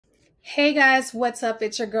Hey guys, what's up?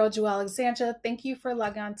 It's your girl, Joelle Alexandra. Thank you for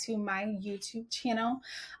logging on to my YouTube channel.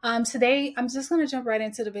 Today, I'm just going to jump right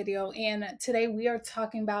into the video. And today we are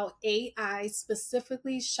talking about AI,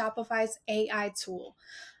 specifically Shopify's AI tool.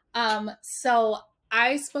 So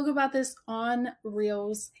I spoke about this on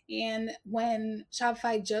Reels and when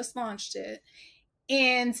Shopify just launched it.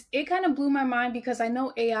 And it kind of blew my mind because I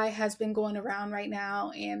know AI has been going around right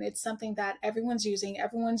now and it's something that everyone's using.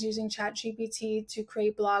 Everyone's using ChatGPT to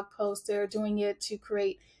create blog posts. They're doing it to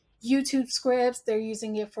create YouTube scripts. They're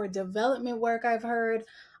using it for development work, I've heard,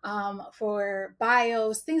 for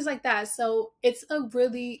bios, things like that. So it's a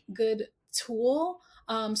really good tool,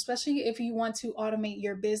 especially if you want to automate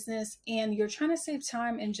your business and you're trying to save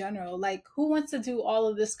time in general. Like, who wants to do all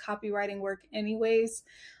of this copywriting work anyways?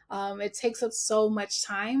 It takes up so much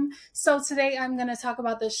time. So today I'm going to talk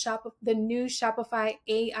about the new Shopify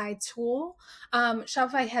AI tool.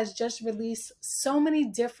 Shopify has just released so many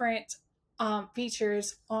different product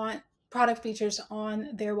features on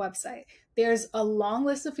their website. There's a long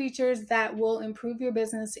list of features that will improve your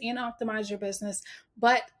business and optimize your business.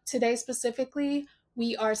 But today specifically,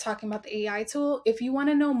 we are talking about the AI tool. If you want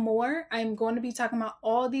to know more, I'm going to be talking about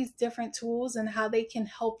all these different tools and how they can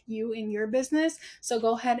help you in your business. So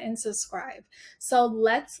go ahead and subscribe. So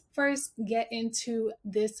let's first get into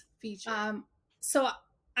this feature. So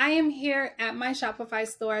I am here at my Shopify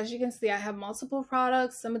store. As you can see, I have multiple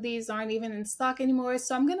products. Some of these aren't even in stock anymore.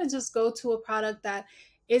 So I'm going to just go to a product that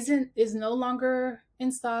is no longer in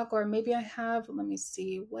stock, or maybe I have, let me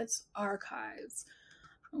see, what's archives.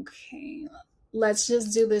 Okay, let's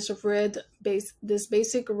just do this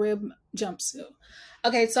basic rib jumpsuit.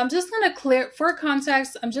 Okay, so I'm just gonna for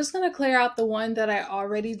context, I'm just gonna clear out the one that I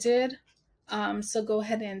already did. So go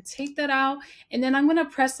ahead and take that out, and then I'm gonna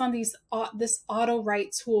press on this auto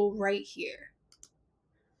write tool right here.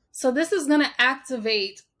 So this is gonna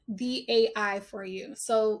activate the AI for you.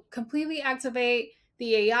 So completely activate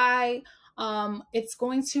the AI. It's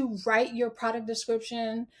going to write your product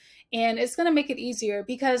description and it's going to make it easier,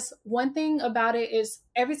 because one thing about it is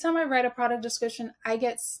every time I write a product description, I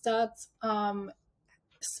get stuck.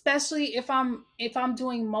 Especially if I'm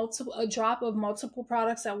doing a drop of multiple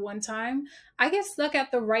products at one time, I get stuck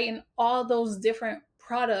at the writing all those different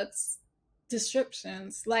products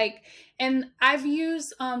descriptions. And I've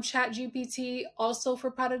used chat gpt also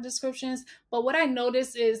for product descriptions, but what I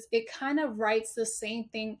noticed is it kind of writes the same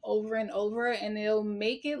thing over and over and it'll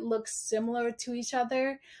make it look similar to each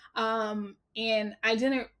other. And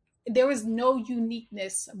there was no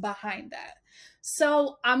uniqueness behind that.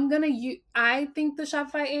 So I think the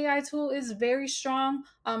Shopify AI tool is very strong.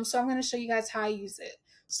 So I'm gonna show you guys how I use it.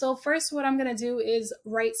 So first, what I'm gonna do is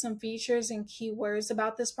write some features and keywords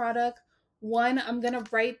about this product. One, I'm gonna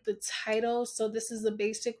write the title. So this is the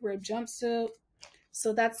basic rib jumpsuit.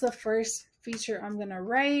 So that's the first feature I'm gonna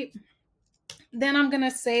write. Then I'm gonna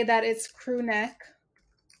say that it's crew neck,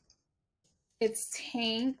 it's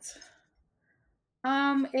tanked,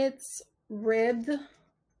 it's ribbed,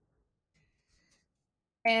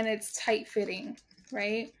 and it's tight fitting,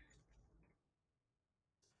 right?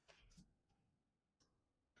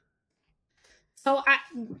 So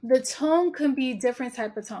the tone can be different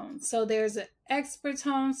type of tones. So there's an expert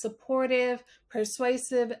tone, supportive,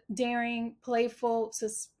 persuasive, daring, playful,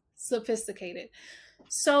 sophisticated.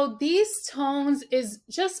 So these tones is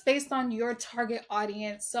just based on your target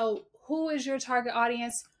audience. So who is your target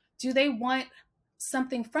audience? Do they want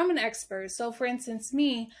something from an expert? So for instance,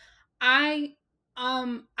 me, I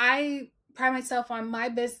pride myself on my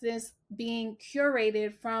business being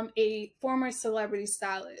curated from a former celebrity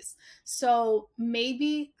stylist. So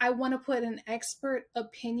maybe I want to put an expert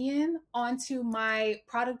opinion onto my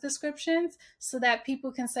product descriptions so that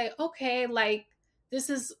people can say, okay, like this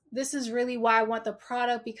is really why I want the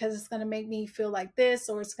product, because it's going to make me feel like this,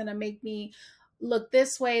 or it's going to make me look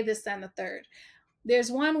this way, this, and the third.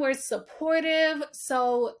 There's one where it's supportive.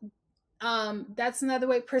 So that's another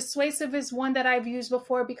way. Persuasive is one that I've used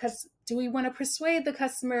before, because do we want to persuade the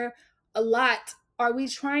customer a lot? Are we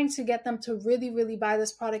trying to get them to really, really buy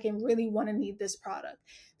this product and really want to need this product?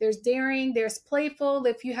 There's daring, there's playful,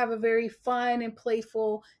 if you have a very fun and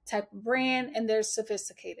playful type of brand, and there's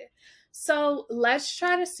sophisticated. So let's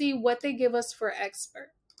try to see what they give us for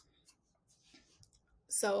expert.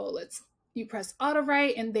 So you press auto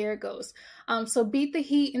write and there it goes. So beat the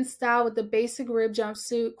heat in style with the basic rib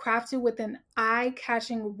jumpsuit crafted with an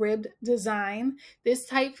eye-catching ribbed design. This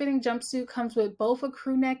tight-fitting jumpsuit comes with both a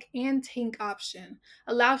crew neck and tank option.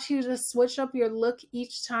 Allows you to switch up your look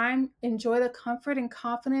each time. Enjoy the comfort and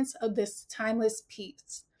confidence of this timeless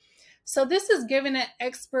piece. So this is given an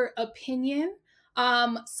expert opinion.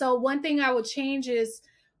 So one thing I would change is,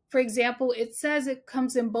 For example, it says it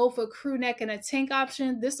comes in both a crew neck and a tank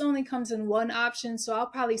option. This only comes in one option, so I'll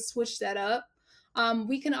probably switch that up.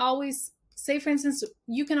 We can always say, for instance,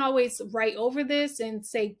 you can always write over this and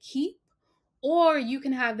say keep, or you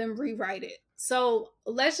can have them rewrite it. So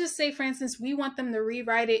let's just say, for instance, we want them to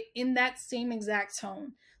rewrite it in that same exact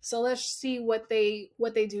tone. So let's see what they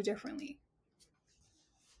do differently.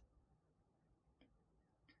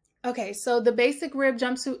 Okay, so the basic rib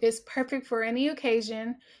jumpsuit is perfect for any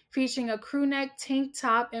occasion, featuring a crew neck, tank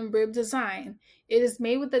top, and rib design. It is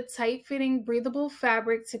made with a tight-fitting, breathable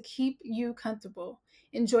fabric to keep you comfortable.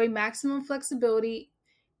 Enjoy maximum flexibility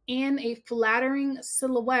and a flattering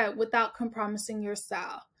silhouette without compromising your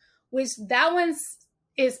style. Which that one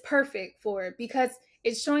is perfect for it because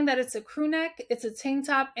it's showing that it's a crew neck, it's a tank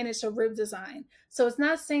top, and it's a rib design. So it's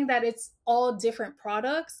not saying that it's all different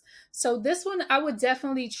products. So this one I would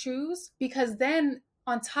definitely choose because then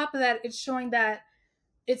on top of that, it's showing that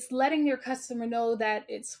it's letting your customer know that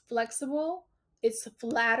it's flexible, it's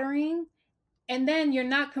flattering, and then you're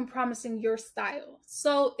not compromising your style.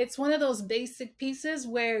 So it's one of those basic pieces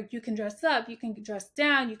where you can dress up, you can dress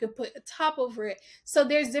down, you can put a top over it. So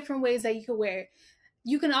there's different ways that you can wear it.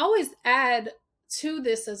 You can always add to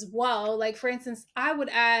this as well. Like for instance, I would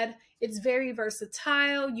add, it's very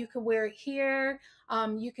versatile. You can wear it here.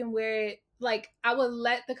 You can wear it, like I would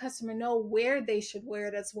let the customer know where they should wear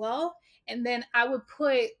it as well. And then I would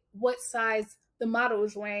put what size the model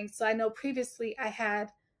was wearing. So I know previously I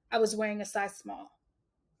was wearing a size small.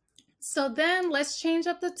 So then let's change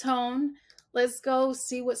up the tone. Let's go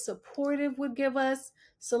see what supportive would give us.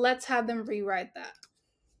 So let's have them rewrite that.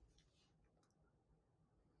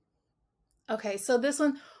 Okay, so this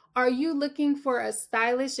one, are you looking for a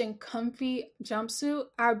stylish and comfy jumpsuit?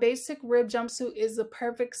 Our basic rib jumpsuit is the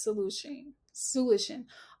perfect solution,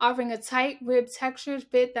 offering a tight rib textured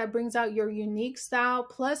fit that brings out your unique style,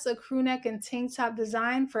 plus a crew neck and tank top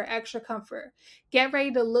design for extra comfort. Get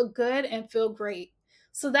ready to look good and feel great.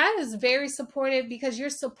 So that is very supportive because you're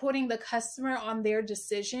supporting the customer on their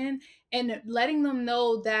decision and letting them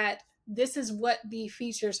know that this is what the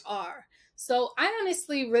features are. So I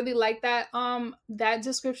honestly really like that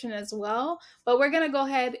description as well, but we're going to go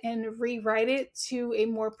ahead and rewrite it to a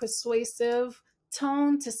more persuasive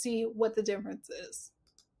tone to see what the difference is.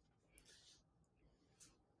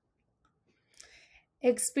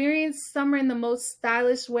 Experience summer in the most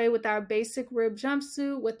stylish way with our basic rib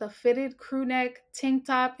jumpsuit with a fitted crew neck, tank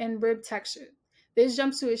top, and rib texture. This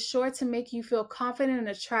jumpsuit is sure to make you feel confident and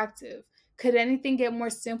attractive. Could anything get more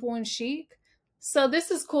simple and chic? So this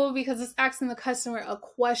is cool because it's asking the customer a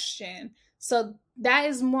question. So that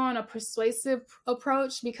is more on a persuasive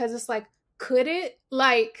approach because it's like, could it?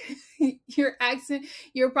 Like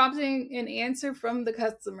you're prompting an answer from the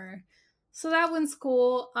customer. So that one's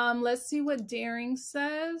cool. Let's see what daring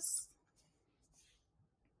says.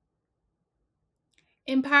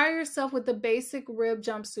 Empower yourself with the basic rib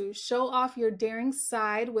jumpsuit. Show off your daring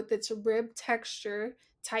side with its rib texture,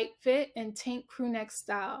 tight fit, and tank crew neck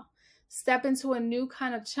style. Step into a new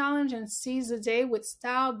kind of challenge and seize the day with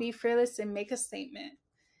style. Be fearless and make a statement.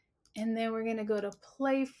 And then we're going to go to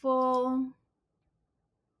playful.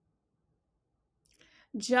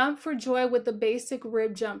 Jump for joy with the basic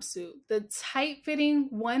rib jumpsuit. The tight-fitting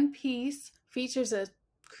one piece features a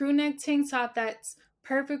crew neck tank top that's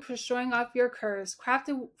perfect for showing off your curves.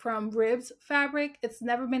 Crafted from ribs fabric, it's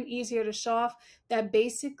never been easier to show off that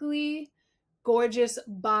basically gorgeous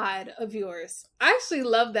bod of yours. I actually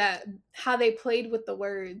love that, how they played with the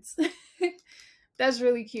words. That's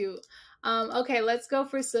really cute. Okay, let's go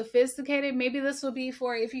for sophisticated. Maybe this will be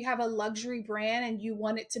for if you have a luxury brand and you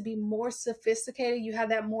want it to be more sophisticated, you have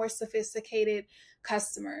that more sophisticated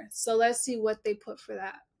customer. So let's see what they put for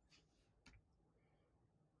that.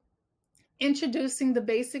 Introducing the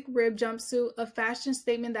basic rib jumpsuit, a fashion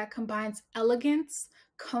statement that combines elegance,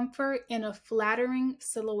 comfort, and a flattering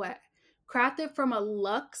silhouette. Crafted from a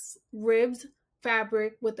luxe ribbed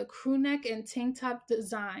fabric with a crew neck and tank top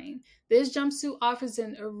design, this jumpsuit offers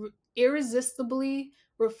an irresistibly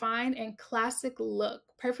refined and classic look.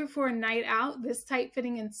 Perfect for a night out, this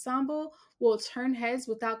tight-fitting ensemble will turn heads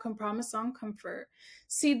without compromise on comfort.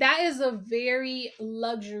 See, that is a very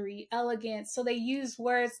luxury, elegant. So they use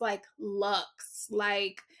words like luxe,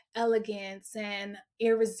 like elegance, and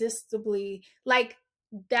irresistibly. Like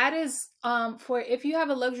that is for if you have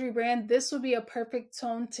a luxury brand, this would be a perfect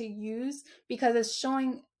tone to use because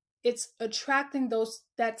it's attracting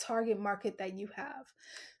that target market that you have.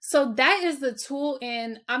 So that is the tool,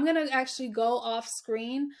 and I'm gonna actually go off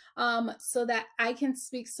screen so that I can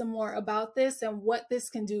speak some more about this and what this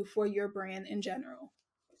can do for your brand in general.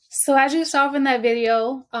 So as you saw in that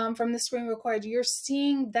video from the screen record, you're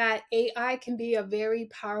seeing that AI can be a very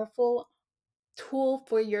powerful tool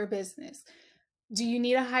for your business. Do you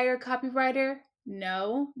need to hire a copywriter?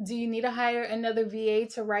 No. Do you need to hire another VA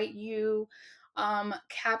to write you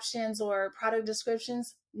captions or product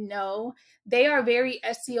descriptions? No. They are very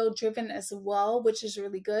SEO driven as well, which is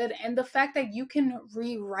really good. And the fact that you can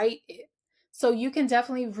rewrite it. So you can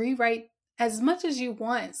definitely rewrite as much as you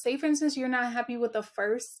want. Say, for instance, you're not happy with the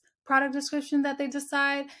first product description that they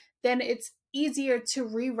decide, then it's easier to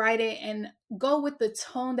rewrite it and go with the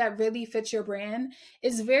tone that really fits your brand.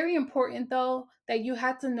 It's very important though that you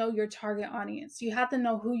have to know your target audience. You have to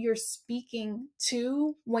know who you're speaking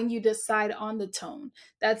to when you decide on the tone.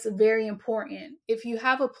 That's very important. If you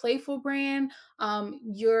have a playful brand,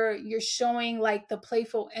 you're showing like the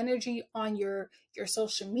playful energy on your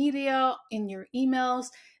social media, in your emails,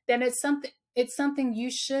 then it's something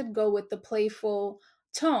you should go with the playful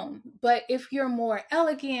tone. But if you're more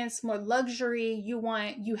elegance, more luxury,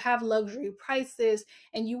 you have luxury prices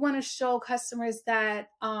and you want to show customers that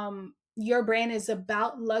your brand is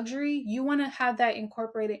about luxury, you want to have that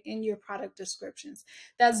incorporated in your product descriptions.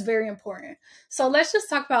 That's very important. So let's just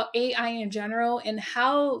talk about AI in general and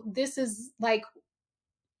how this is like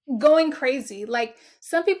going crazy. Like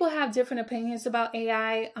some people have different opinions about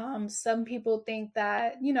AI. Some people think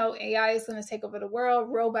that, AI is going to take over the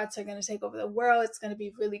world, robots are going to take over the world, it's going to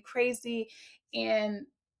be really crazy. And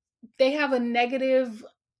they have a negative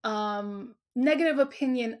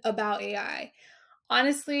opinion about AI.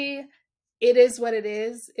 Honestly, it is what it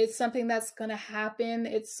is. It's something that's going to happen.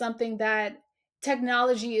 It's something that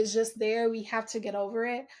technology is just there. We have to get over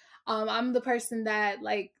it. I'm the person that,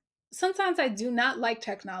 like, sometimes I do not like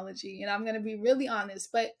technology, and I'm going to be really honest.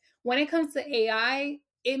 But when it comes to AI,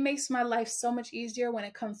 it makes my life so much easier when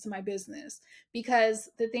it comes to my business. Because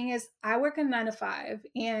the thing is, I work a 9 to 5,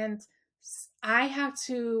 and I have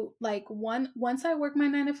to, like, once I work my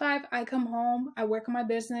 9 to 5, I come home, I work on my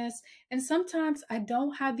business, and sometimes I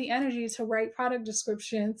don't have the energy to write product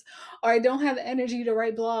descriptions, or I don't have the energy to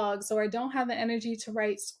write blogs, or I don't have the energy to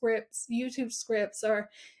write scripts, YouTube scripts,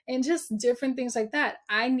 and just different things like that.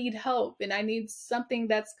 I need help, and I need something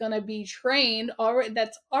that's going to be trained already,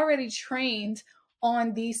 that's already trained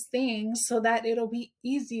on these things so that it'll be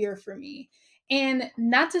easier for me. And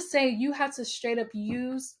not to say you have to straight up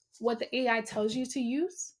use what the AI tells you to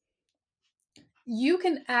use, you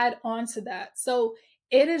can add on to that. So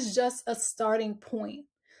it is just a starting point.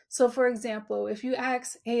 So, for example, if you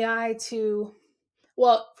ask AI to,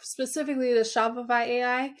 well, specifically the Shopify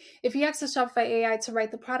AI, if you ask the Shopify AI to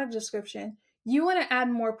write the product description, you want to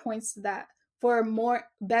add more points to that for more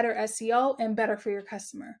better SEO and better for your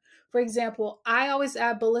customer. For example, I always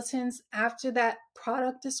add bulletins after that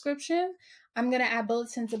product description. I'm going to add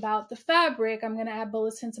bulletins about the fabric. I'm going to add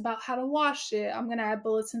bulletins about how to wash it. I'm going to add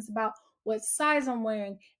bulletins about what size I'm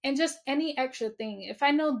wearing, and just any extra thing. If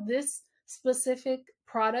I know this specific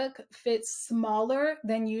product fits smaller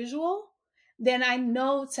than usual, then I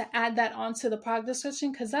know to add that onto the product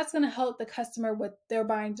description because that's going to help the customer with their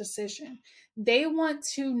buying decision. They want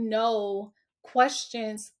to know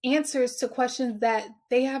answers to questions that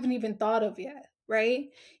they haven't even thought of yet, right?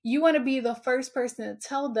 You want to be the first person to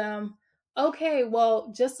tell them, okay,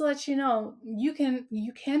 well, just to let you know, you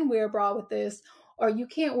can wear a bra with this, or you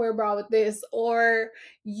can't wear a bra with this, or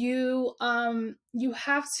you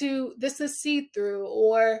have to, this is see-through,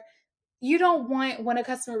 or you don't want, when a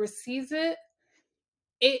customer receives it,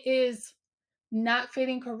 it is not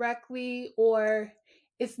fitting correctly, or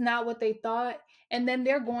it's not what they thought, and then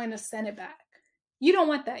they're going to send it back. You don't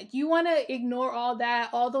want that. You want to ignore all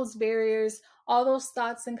that, all those barriers, all those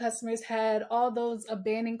thoughts in customers' head, all those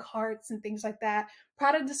abandoned carts and things like that.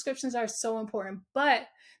 Product descriptions are so important, but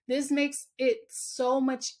this makes it so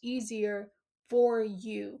much easier for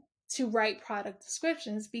you to write product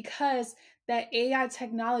descriptions because that AI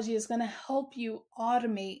technology is going to help you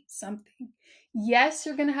automate something. Yes,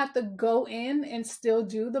 you're going to have to go in and still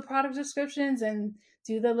do the product descriptions and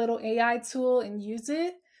do the little AI tool and use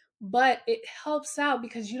it, but it helps out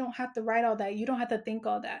because you don't have to write all that. You don't have to think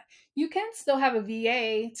all that. You can still have a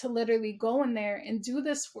VA to literally go in there and do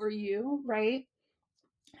this for you, right?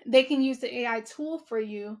 They can use the AI tool for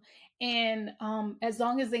you. And as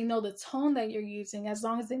long as they know the tone that you're using, as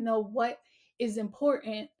long as they know what is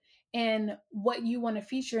important and what you want to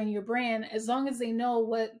feature in your brand, as long as they know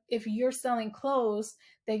what, if you're selling clothes,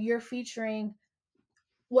 that you're featuring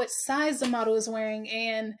what size the model is wearing,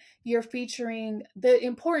 and you're featuring the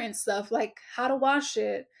important stuff like how to wash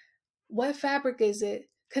it, what fabric is it,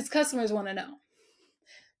 because customers want to know.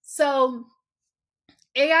 So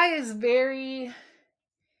AI is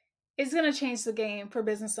it's going to change the game for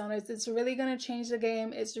business owners. It's really going to change the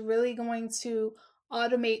game. It's really going to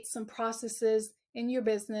automate some processes in your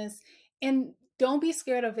business. And don't be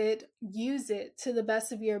scared of it. Use it to the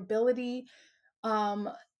best of your ability. Um,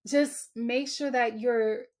 just make sure that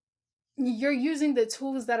you're using the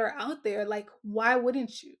tools that are out there. Like, why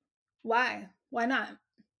wouldn't you? Why not?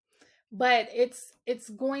 But it's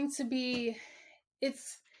going to be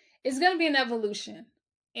it's it's going to be an evolution.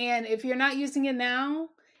 And if you're not using it now,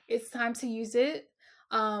 it's time to use it.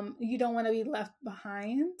 You don't want to be left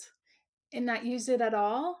behind and not use it at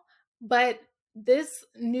all. But this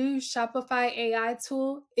new Shopify AI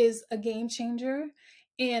tool is a game changer.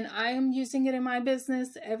 And I am using it in my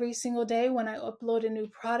business every single day. When I upload a new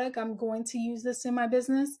product, I'm going to use this in my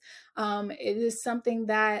business. It is something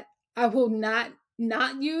that I will not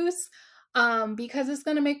use, because it's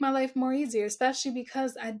going to make my life more easier, especially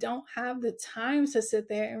because I don't have the time to sit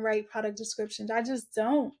there and write product descriptions. I just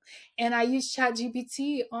don't. And I use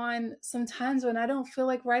ChatGPT on some times when I don't feel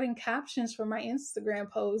like writing captions for my Instagram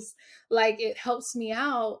posts. Like, it helps me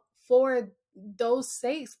out for those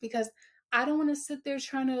sakes, because I don't want to sit there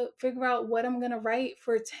trying to figure out what I'm going to write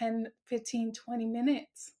for 10, 15, 20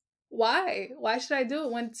 minutes. Why should I do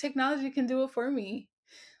it when technology can do it for me?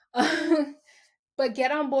 But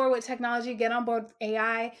get on board with technology, get on board with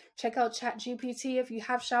AI. Check out ChatGPT. If you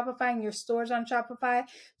have Shopify and your store's on Shopify,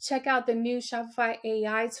 check out the new Shopify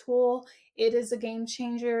AI tool. It is a game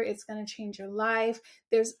changer. It's going to change your life.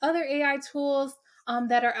 There's other AI tools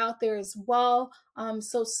that are out there as well.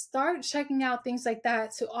 So start checking out things like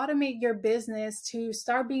that to automate your business, to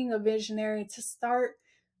start being a visionary, to start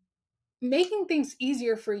making things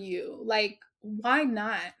easier for you. Like, why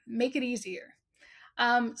not make it easier?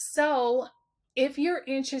 So if you're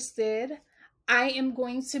interested, I am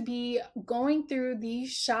going to be going through the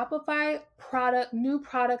Shopify new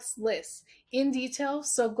products list in detail.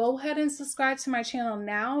 So go ahead and subscribe to my channel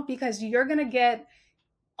now, because you're going to get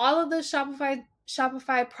all of the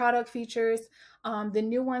Shopify product features, the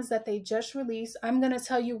new ones that they just released. I'm going to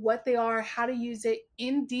tell you what they are, how to use it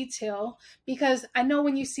in detail, because I know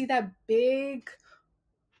when you see that big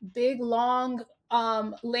long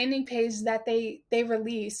landing page that they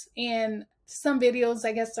release, and some videos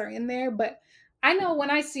I guess are in there, but I know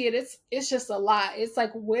when I see it, it's just a lot. It's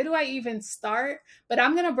like, where do I even start? But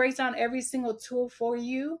I'm going to break down every single tool for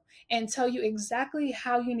you and tell you exactly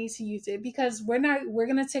how you need to use it, because we're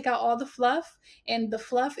going to take out all the fluff, and the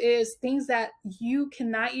fluff is things that you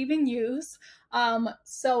cannot even use.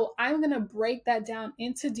 So I'm going to break that down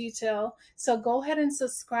into detail. So go ahead and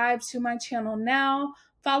subscribe to my channel now.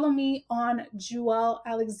 Follow me on Juelle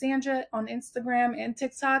Alexandra on Instagram and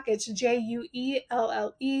TikTok. It's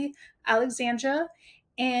JUELLE Alexandra.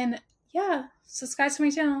 And yeah, subscribe to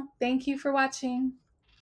my channel. Thank you for watching.